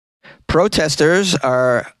Protesters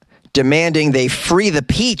are demanding they free the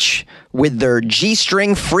peach with their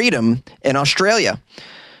G-string freedom in Australia.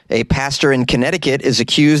 A pastor in Connecticut is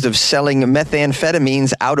accused of selling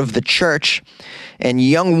methamphetamines out of the church, and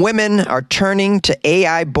young women are turning to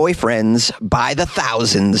AI boyfriends by the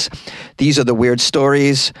thousands. These are the weird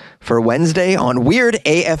stories for Wednesday on Weird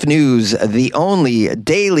AF News, the only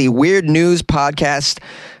daily weird news podcast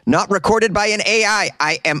not recorded by an AI.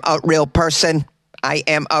 I am a real person. I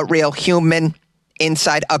am a real human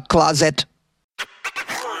inside a closet.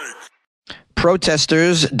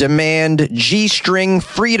 Protesters demand G-string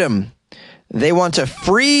freedom. They want to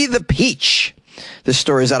free the peach. This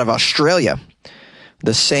story is out of Australia.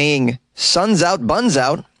 The saying, sun's out, buns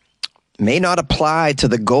out, may not apply to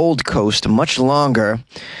the Gold Coast much longer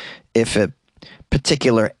if a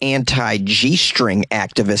particular anti-G-string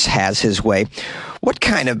activist has his way. What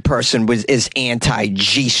kind of person is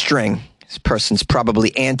anti-G-string? This person's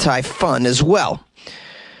probably anti-fun as well.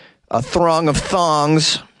 A throng of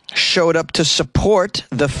thongs showed up to support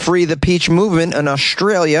the Free the Peach movement in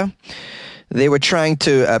Australia. They were trying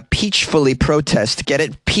to peachfully protest. Get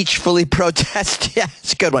it? Peachfully protest. Yeah,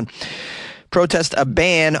 it's a good one. Protest a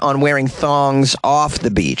ban on wearing thongs off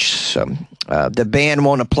the beach. So the ban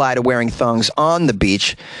won't apply to wearing thongs on the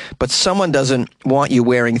beach, but someone doesn't want you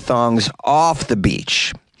wearing thongs off the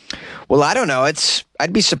beach. Well, I don't know.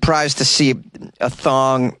 I'd be surprised to see a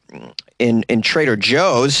thong in Trader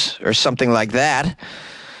Joe's or something like that.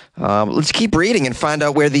 Let's keep reading and find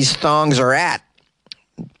out where these thongs are at.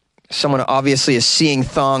 Someone obviously is seeing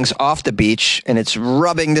thongs off the beach, and it's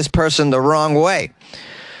rubbing this person the wrong way.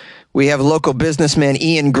 We have local businessman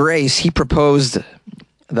Ian Grace. He proposed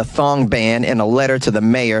the thong ban in a letter to the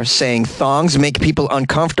mayor, saying thongs make people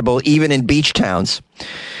uncomfortable even in beach towns.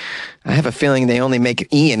 I have a feeling they only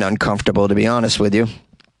make Ian uncomfortable, to be honest with you.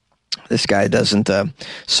 This guy doesn't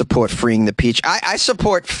support freeing the peach. I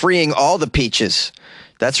support freeing all the peaches.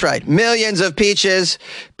 That's right. Millions of peaches.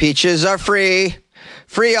 Peaches are free.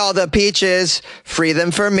 Free all the peaches. Free them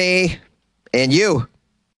for me and you.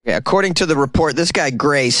 Yeah, according to the report, this guy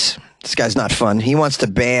Grace, this guy's not fun. He wants to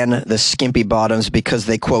ban the skimpy bottoms because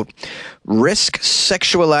they, quote, risk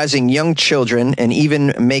sexualizing young children and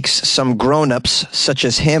even makes some grown-ups, such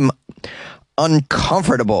as him,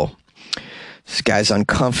 uncomfortable. This guy's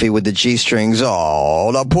uncomfy with the G-strings.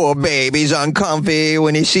 Oh, the poor baby's uncomfy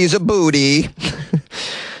when he sees a booty.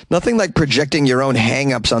 Nothing like projecting your own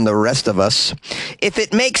hang-ups on the rest of us. If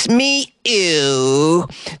it makes me ew,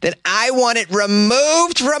 then I want it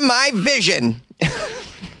removed from my vision.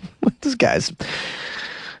 This guy's...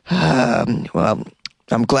 well,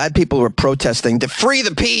 I'm glad people were protesting to free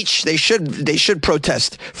the peach. They should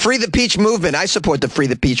protest. Free the peach movement. I support the Free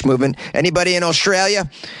the Peach movement. Anybody in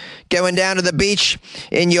Australia going down to the beach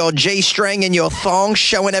in your G-string and your thong,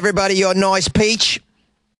 showing everybody your nice peach?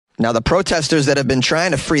 Now, the protesters that have been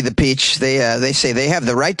trying to free the peach, they say they have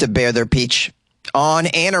the right to bear their peach on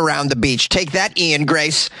and around the beach. Take that, Ian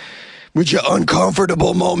Grace, with your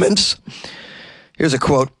uncomfortable moments. Here's a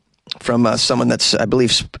quote from someone that's, I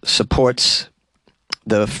believe, supports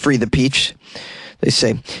the Free the Peach. They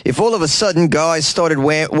say, if all of a sudden guys started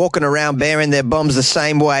walking around bearing their bums the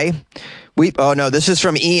same way, oh, no, this is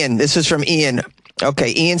from Ian. This is from Ian.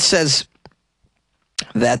 Okay, Ian says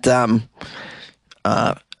that,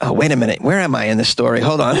 oh, wait a minute. Where am I in the story?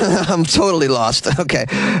 Hold on. I'm totally lost. Okay.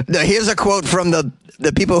 Now, here's a quote from the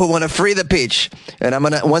people who want to free the peach. And I'm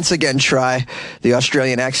going to once again try the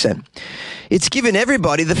Australian accent. It's giving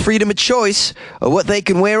everybody the freedom of choice of what they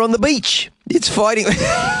can wear on the beach. It's fighting.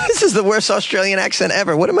 This is the worst Australian accent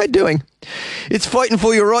ever. What am I doing? It's fighting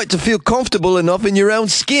for your right to feel comfortable enough in your own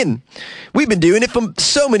skin. We've been doing it for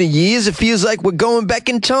so many years, it feels like we're going back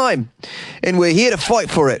in time. And we're here to fight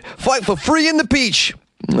for it. Fight for freeing the peach.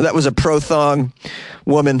 That was a pro-thong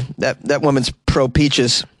woman. That woman's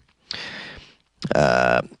pro-peaches.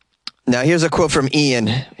 Now, here's a quote from Ian.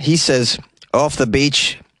 He says, off the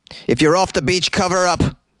beach. If you're off the beach, cover up.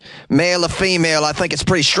 Male or female, I think it's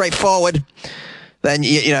pretty straightforward. Then,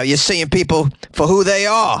 you're seeing people for who they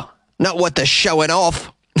are, not what they're showing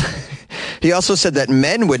off. He also said that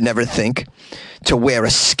men would never think to wear a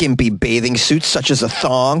skimpy bathing suit, such as a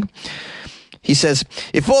thong. He says,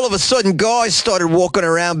 if all of a sudden guys started walking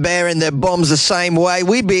around bearing their bums the same way,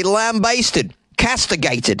 we'd be lambasted,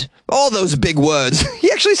 castigated. All those big words.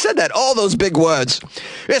 He actually said that, all those big words.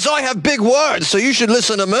 Yes, I have big words, so you should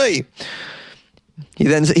listen to me. He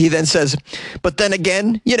then says, but then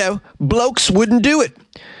again, blokes wouldn't do it.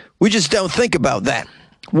 We just don't think about that.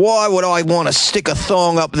 Why would I want to stick a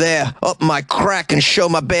thong up there, up my crack, and show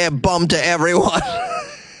my bare bum to everyone?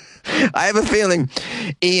 I have a feeling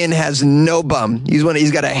Ian has no bum.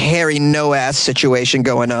 He's got a hairy no ass situation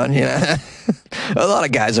going on. You know, a lot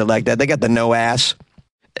of guys are like that. They got the no ass.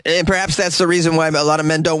 And perhaps that's the reason why a lot of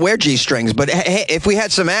men don't wear G-strings. But hey, if we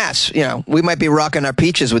had some ass, you know, we might be rocking our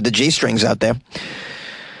peaches with the G-strings out there.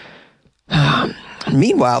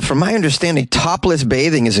 Meanwhile, from my understanding, topless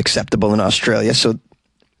bathing is acceptable in Australia. So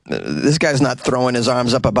this guy's not throwing his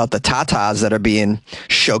arms up about the tatas that are being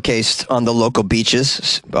showcased on the local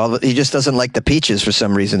beaches. He just doesn't like the peaches for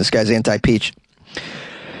some reason. This guy's anti-peach.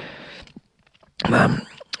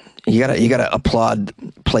 You gotta applaud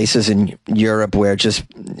places in Europe where just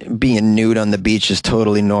being nude on the beach is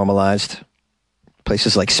totally normalized.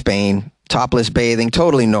 Places like Spain, topless bathing,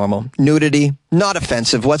 totally normal. Nudity, not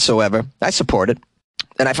offensive whatsoever. I support it.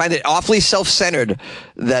 And I find it awfully self-centered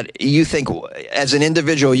that you think as an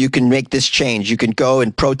individual you can make this change. You can go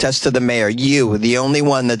and protest to the mayor. You, the only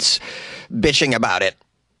one that's bitching about it.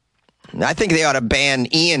 I think they ought to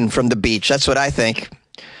ban Ian from the beach. That's what I think.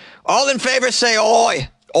 All in favor say oi.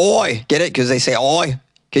 Oi. Get it? Because they say oi.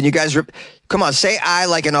 Can you guys... Come on, say I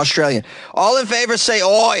like an Australian. All in favor say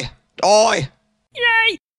oi. Oi.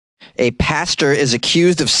 Yay. A pastor is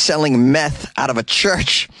accused of selling meth out of a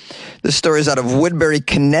church. This story is out of Woodbury,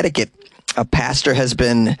 Connecticut. A pastor has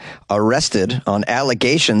been arrested on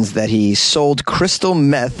allegations that he sold crystal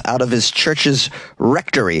meth out of his church's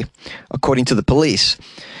rectory, according to the police.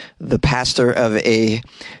 The pastor of a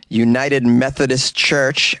United Methodist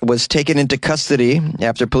church was taken into custody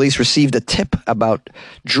after police received a tip about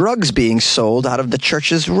drugs being sold out of the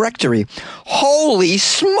church's rectory. Holy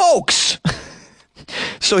smokes!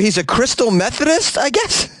 So he's a crystal Methodist, I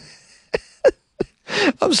guess?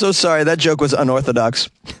 I'm so sorry. That joke was unorthodox.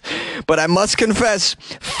 But I must confess,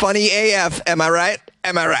 funny AF. Am I right?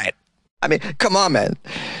 Am I right? I mean, come on, man.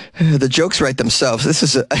 The jokes write themselves.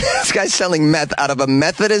 This guy's selling meth out of a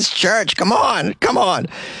Methodist church. Come on. Come on.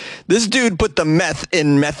 This dude put the meth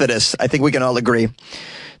in Methodist. I think we can all agree.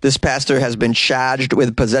 This pastor has been charged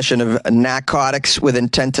with possession of narcotics with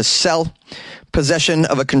intent to sell, possession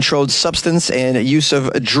of a controlled substance, and use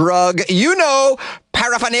of drug,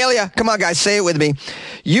 paraphernalia. Come on, guys, say it with me.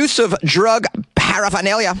 Use of drug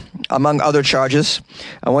paraphernalia, among other charges.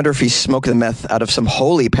 I wonder if he smoked the meth out of some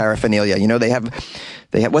holy paraphernalia. You know, they have,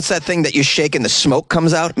 what's that thing that you shake and the smoke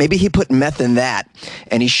comes out? Maybe he put meth in that,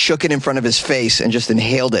 and he shook it in front of his face and just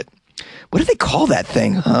inhaled it. What do they call that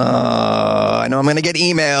thing? I know I'm going to get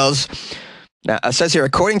emails. Now, it says here,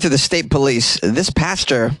 according to the state police, this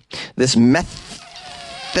pastor, this Methodist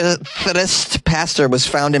pastor, was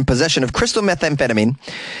found in possession of crystal methamphetamine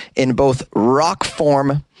in both rock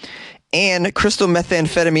form and crystal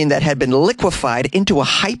methamphetamine that had been liquefied into a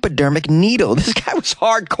hypodermic needle. This guy was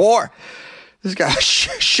hardcore. This guy was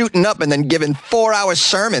shooting up and then giving 4-hour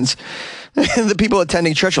sermons. The people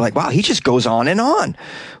attending church are like, wow, he just goes on and on.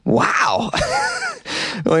 Wow.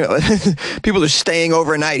 People are staying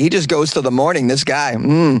overnight. He just goes till the morning, this guy.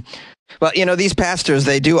 Well, you know, these pastors,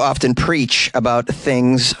 they do often preach about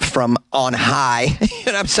things from on high. You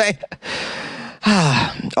know what I'm saying?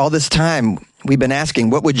 All this time, we've been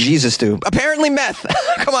asking, what would Jesus do? Apparently meth.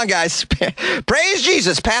 Come on, guys. Praise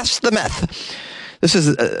Jesus. Pass the meth. This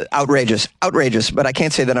is outrageous, but I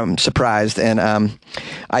can't say that I'm surprised. And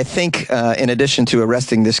I think in addition to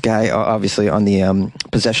arresting this guy, obviously on the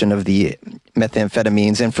possession of the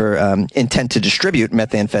methamphetamines and for intent to distribute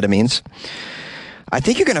methamphetamines, I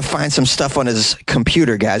think you're going to find some stuff on his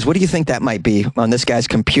computer, guys. What do you think that might be on this guy's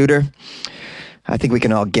computer? I think we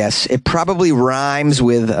can all guess. It probably rhymes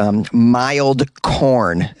with mild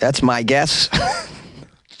corn. That's my guess.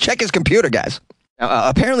 Check his computer, guys.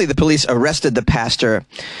 Apparently, the police arrested the pastor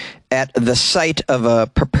at the site of a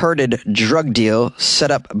purported drug deal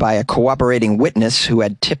set up by a cooperating witness who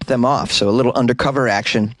had tipped them off. So a little undercover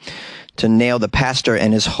action to nail the pastor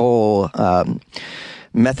and his whole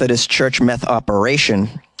Methodist church meth operation,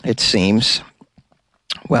 it seems.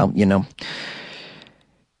 Well, you know,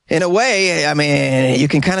 in a way, I mean, you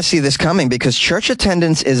can kind of see this coming because church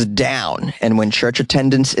attendance is down. And when church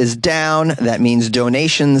attendance is down, that means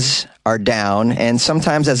donations are down. And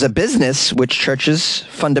sometimes as a business, which churches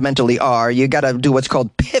fundamentally are, you got to do what's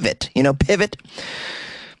called pivot. You know, pivot,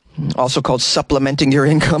 also called supplementing your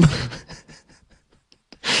income.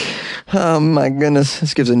 Oh, my goodness.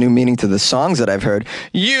 This gives a new meaning to the songs that I've heard.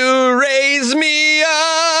 You raise me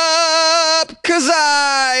up because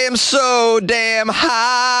I am so damn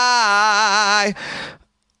high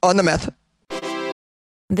on the meth.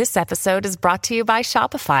 This episode is brought to you by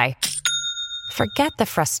Shopify. Forget the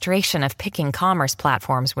frustration of picking commerce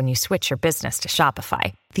platforms when you switch your business to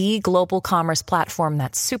Shopify, the global commerce platform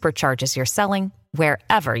that supercharges your selling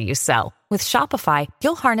wherever you sell. With Shopify,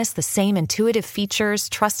 you'll harness the same intuitive features,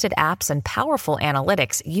 trusted apps, and powerful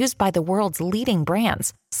analytics used by the world's leading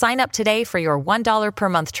brands. Sign up today for your $1 per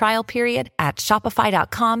month trial period at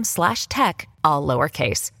shopify.com/tech, all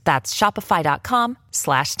lowercase. That's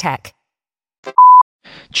shopify.com/tech.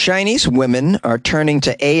 Chinese women are turning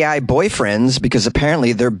to AI boyfriends because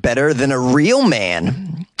apparently they're better than a real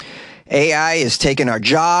man. AI is taking our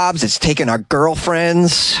jobs. It's taking our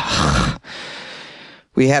girlfriends.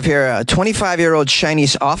 We have here a 25-year-old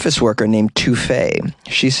Chinese office worker named Tu Fei.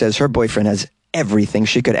 She says her boyfriend has everything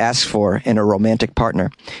she could ask for in a romantic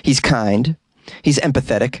partner. He's kind, he's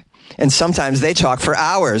empathetic, and sometimes they talk for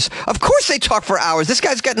hours. Of course they talk for hours. This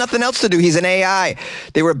guy's got nothing else to do. He's an AI.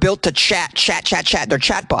 They were built to chat. They're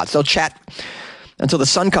chatbots. They'll chat until the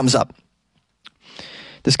sun comes up.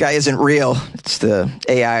 This guy isn't real. It's the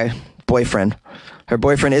AI boyfriend. Her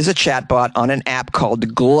boyfriend is a chatbot on an app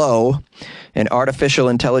called Glow, an artificial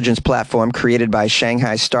intelligence platform created by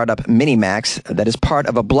Shanghai startup Minimax that is part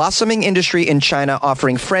of a blossoming industry in China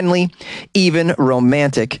offering friendly, even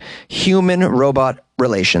romantic human-robot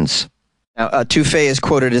relations. Now, Tu Fei is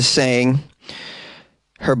quoted as saying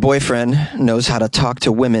her boyfriend knows how to talk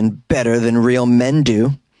to women better than real men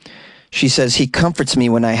do. She says, he comforts me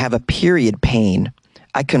when I have a period pain.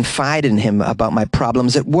 I confide in him about my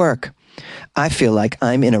problems at work. I feel like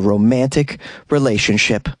I'm in a romantic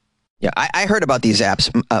relationship. Yeah, I heard about these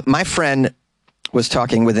apps. My friend was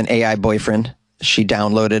talking with an AI boyfriend. She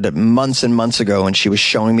downloaded it months and months ago, and she was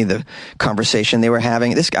showing me the conversation they were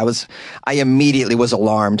having. I immediately was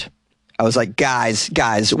alarmed. I was like, guys,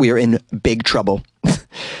 we are in big trouble.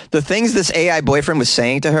 The things this AI boyfriend was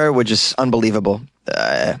saying to her were just unbelievable.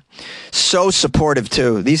 So supportive,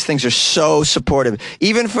 too. These things are so supportive.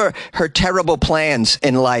 Even for her terrible plans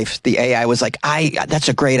in life, the AI was like, that's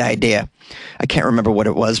a great idea. I can't remember what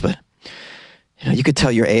it was, but you could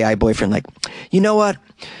tell your AI boyfriend, like, you know what?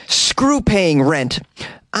 Screw paying rent.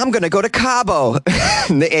 I'm going to go to Cabo.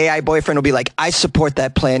 And the AI boyfriend will be like, I support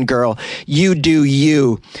that plan, girl. You do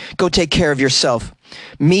you. Go take care of yourself.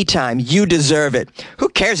 Me time. You deserve it. Who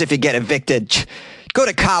cares if you get evicted? Go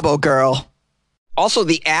to Cabo, girl. Also,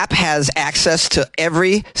 the app has access to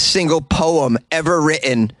every single poem ever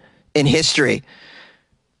written in history.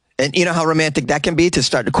 And you know how romantic that can be, to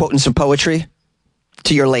start quoting some poetry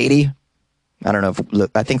to your lady? I don't know.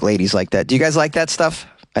 I think ladies like that. Do you guys like that stuff?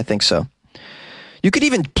 I think so. You could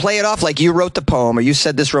even play it off like you wrote the poem or you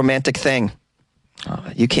said this romantic thing.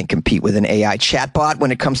 You can't compete with an AI chatbot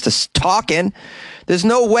when it comes to talking. There's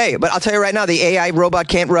no way. But I'll tell you right now, the AI robot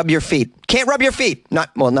can't rub your feet. Can't rub your feet.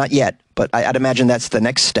 Not yet. But I'd imagine that's the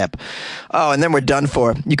next step. Oh, and then we're done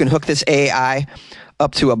for. You can hook this AI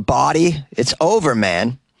up to a body. It's over,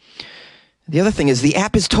 man. The other thing is the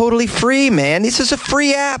app is totally free, man. This is a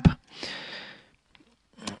free app.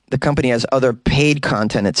 The company has other paid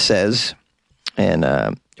content, it says. And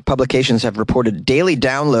publications have reported daily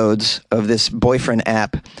downloads of this boyfriend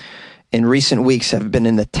app in recent weeks have been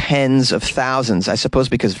in the tens of thousands, I suppose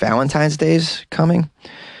because Valentine's Day's coming.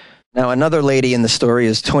 Now, another lady in the story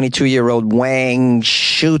is 22-year-old Wang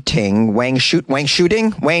Shooting.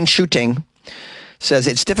 Says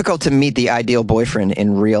it's difficult to meet the ideal boyfriend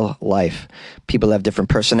in real life. People have different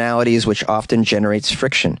personalities, which often generates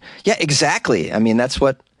friction. Yeah, exactly. I mean, that's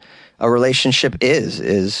what a relationship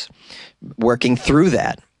is working through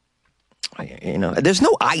that. There's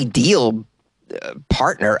no ideal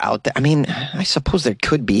partner out there. I mean, I suppose there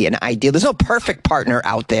could be an ideal. There's no perfect partner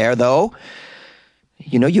out there, though.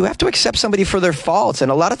 You have to accept somebody for their faults.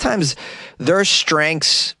 And a lot of times their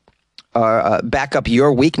strengths back up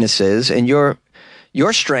your weaknesses, and your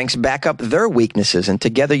strengths back up their weaknesses. And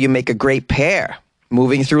together you make a great pair,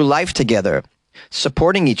 moving through life together,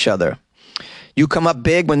 supporting each other. You come up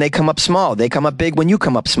big when they come up small. They come up big when you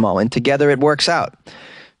come up small. And together it works out.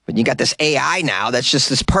 But you got this AI now that's just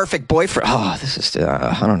this perfect boyfriend. Oh, this is,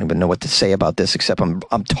 I don't even know what to say about this, except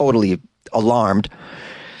I'm totally alarmed.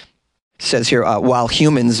 It says here, while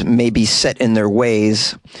humans may be set in their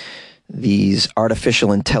ways, these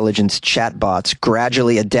artificial intelligence chatbots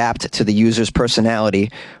gradually adapt to the user's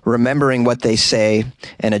personality, remembering what they say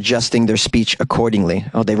and adjusting their speech accordingly.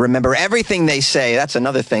 Oh, they remember everything they say. That's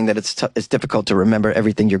another thing that it's difficult to remember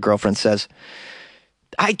everything your girlfriend says.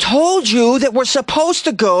 I told you that we're supposed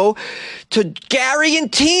to go to Gary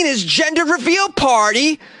and Tina's gender reveal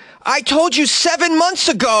party. I told you 7 months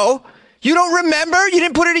ago. You don't remember? You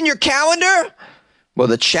didn't put it in your calendar? Well,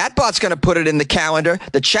 the chatbot's going to put it in the calendar.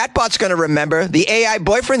 The chatbot's going to remember. The AI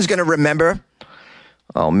boyfriend's going to remember.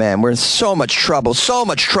 Oh, man, we're in so much trouble, so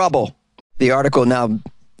much trouble. The article now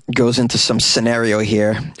goes into some scenario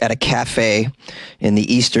here. At a cafe in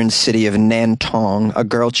the eastern city of Nantong, a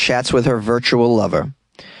girl chats with her virtual lover.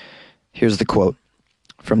 Here's the quote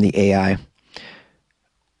from the AI.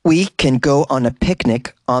 "We can go on a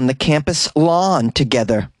picnic on the campus lawn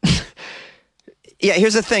together." Yeah,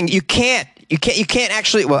 here's the thing. You can't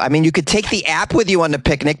actually, well, I mean, you could take the app with you on the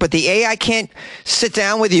picnic, but the AI can't sit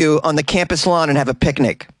down with you on the campus lawn and have a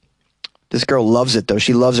picnic. This girl loves it, though.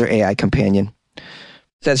 She loves her AI companion. It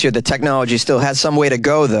says here the technology still has some way to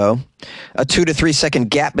go, though. A 2 to 3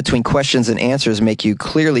 second gap between questions and answers make you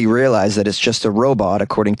clearly realize that it's just a robot,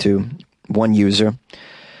 according to one user.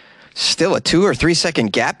 Still a 2 or 3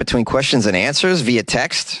 second gap between questions and answers via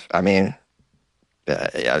text? I mean,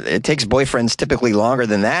 it takes boyfriends typically longer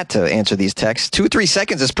than that to answer these texts. 2-3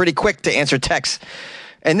 seconds is pretty quick to answer texts.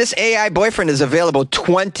 And this AI boyfriend is available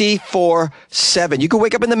 24/7. You could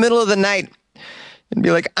wake up in the middle of the night and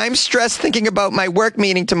be like, "I'm stressed thinking about my work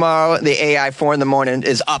meeting tomorrow." The AI 4 in the morning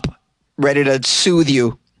is up, ready to soothe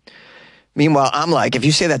you. Meanwhile, I'm like, if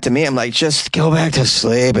you say that to me, I'm like, just go back to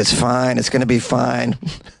sleep. It's fine. It's going to be fine.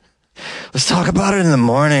 Let's talk about it in the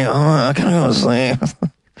morning. Oh, I gotta go to sleep.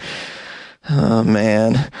 Oh,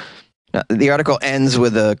 man. Now, the article ends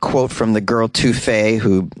with a quote from the girl Tufei,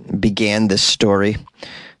 who began this story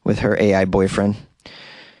with her AI boyfriend.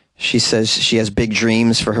 She says she has big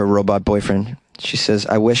dreams for her robot boyfriend. She says,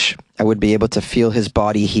 "I wish I would be able to feel his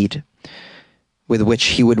body heat with which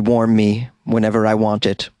he would warm me whenever I want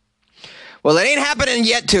it." Well, it ain't happening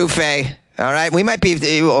yet, Tufei. All right, we might be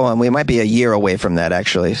a year away from that,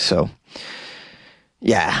 actually. So,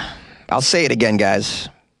 yeah, I'll say it again, guys.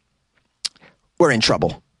 We're in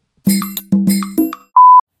trouble.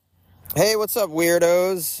 Hey, what's up,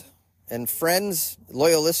 weirdos and friends,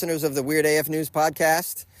 loyal listeners of the Weird AF News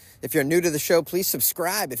podcast? If you're new to the show, please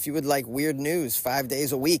subscribe if you would like weird news 5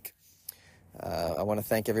 days a week. I want to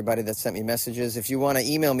thank everybody that sent me messages. If you want to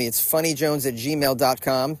email me, it's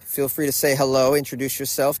funnyjones@gmail.com. Feel free to say hello, introduce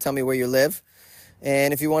yourself, tell me where you live.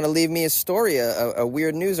 And if you want to leave me a story, a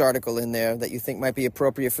weird news article in there that you think might be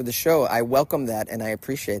appropriate for the show, I welcome that and I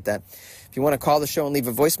appreciate that. If you want to call the show and leave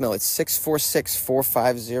a voicemail, it's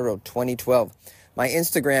 646-450-2012. My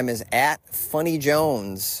Instagram is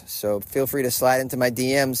 @funnyjones, so feel free to slide into my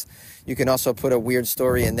DMs. You can also put a weird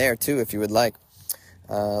story in there, too, if you would like.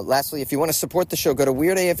 Lastly, if you want to support the show, go to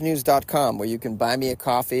weirdafnews.com, where you can buy me a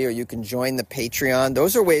coffee or you can join the Patreon.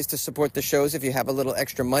 Those are ways to support the shows if you have a little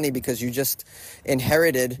extra money because you just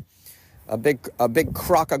inherited a big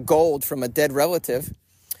crock of gold from a dead relative.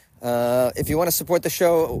 If you want to support the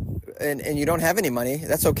show and you don't have any money,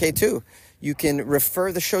 that's okay too. You can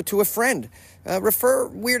refer the show to a friend. Refer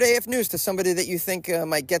Weird AF News to somebody that you think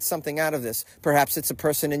might get something out of this. Perhaps it's a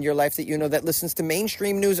person in your life that you know that listens to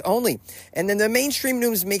mainstream news only. And then the mainstream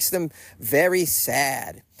news makes them very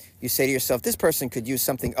sad. You say to yourself, this person could use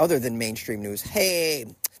something other than mainstream news. Hey,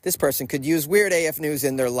 this person could use Weird AF News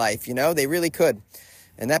in their life. You know, they really could.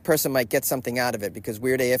 And that person might get something out of it because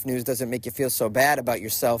Weird AF News doesn't make you feel so bad about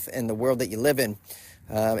yourself and the world that you live in.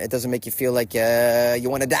 It doesn't make you feel like you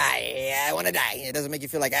want to die. I want to die. It doesn't make you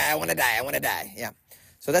feel like I want to die. I want to die. Yeah.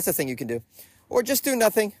 So that's the thing you can do. Or just do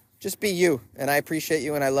nothing. Just be you. And I appreciate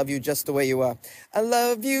you and I love you just the way you are. I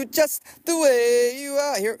love you just the way you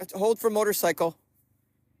are. Here, hold for motorcycle.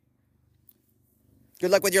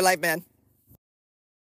 Good luck with your life, man.